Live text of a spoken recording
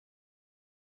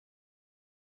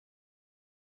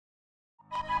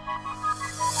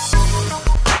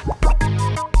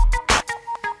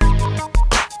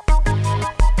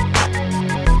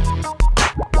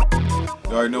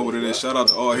man. Shout out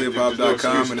to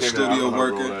allhiphop.com in the studio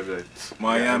working.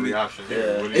 Miami. Yeah.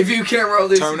 If you can't roll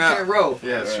this, you can't roll.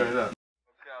 Yeah, straight up.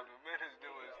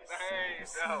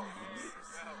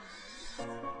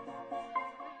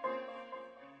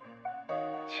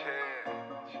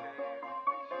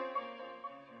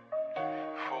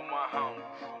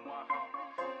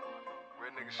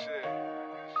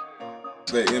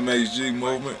 That MHG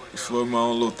movement, you feel my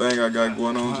own little thing I got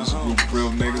going on, just a group of real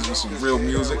niggas with some real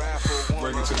music,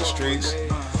 bring it to the streets,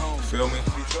 feel me?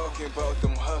 Talking about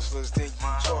them hustlers, then you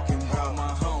talking about my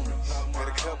homies. Got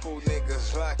a couple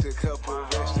niggas locked, a couple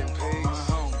rest in peace.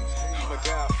 I'ma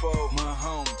die for my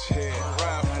homies, yeah.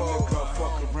 Ride for,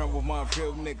 fuck around with my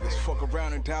real niggas. Fuck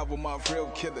around and die with my real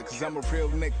killer, cause I'm a real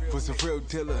nigga, was a real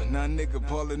dealer. Now nigga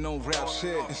ballin' on rap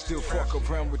shit, and still fuck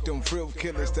around with them real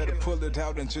killers that'll pull it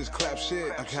out and just clap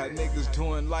shit. I got niggas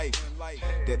doing life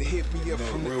that hit me up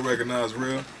from real recognize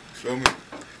real, feel me?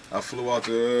 I flew out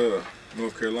to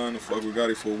North Carolina, fuck with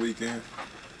Gotti for a weekend,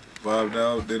 vibed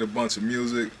out, did a bunch of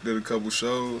music, did a couple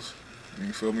shows,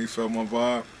 you feel me, felt my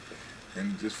vibe,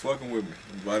 and just fucking with me.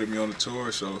 Invited me on the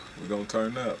tour, so we're gonna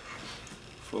turn up.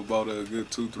 For about a good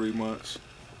 2-3 months.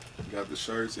 Got the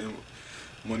shirts and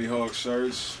Money Hog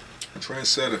shirts.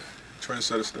 Trendsetter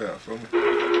style, feel me?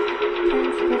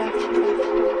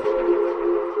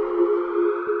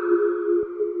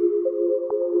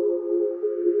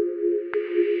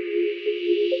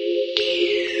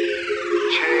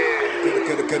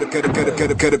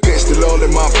 Got a pistol all in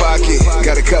my pocket.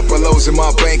 Got a couple lows in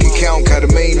my bank account. Got a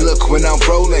mean look when I'm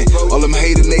rolling. All them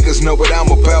hater niggas know what I'm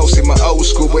about. See my old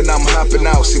school when I'm hopping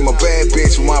out. See my bad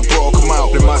bitch when my bro come out.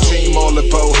 Then my team all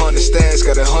about 100 stacks.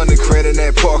 Got 100 grand in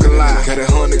that parking lot. Got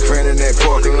 100 grand in that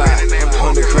parking lot.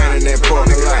 100 grand in that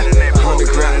parking lot. 100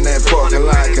 grand in that parking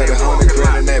lot. Got 100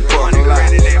 grand in that parking lot.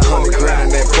 100 grand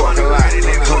in that parking lot.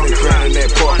 100 grand in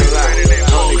that parking lot.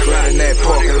 100 grand in that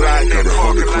parking lot. Got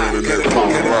 100 grand in that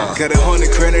parking lot. Got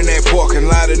 100 grand in that parking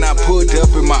lot and I pulled up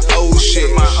in my old shit.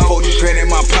 40 grand in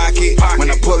my pocket. When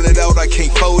I pull it out, I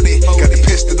can't fold it. Got a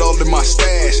pistol all in my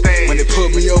stash. When they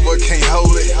put me over, I can't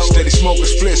hold it. Steady smoking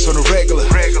splits on the regular.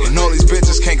 And all these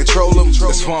bitches can't control them.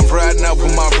 That's why I'm riding out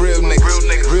with my real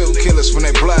niggas. Real killers when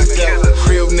they blocked out.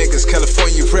 Real niggas,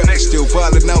 California rappers. Still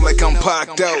wildin' out like I'm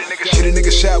parked out. Hit a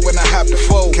nigga shot when I hop the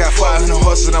fold. Got 500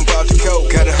 hustles, I'm about to go.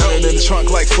 Got 100 in the trunk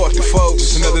like fuck the foe.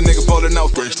 Just another nigga ballin'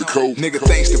 out thanks to coke. Nigga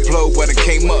thanks to blow when it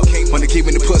came up. When they keep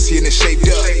me the pussy and it shaped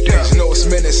up. You know it's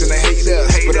menace and they hate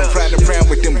us. But I'm riding around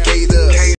with them gators.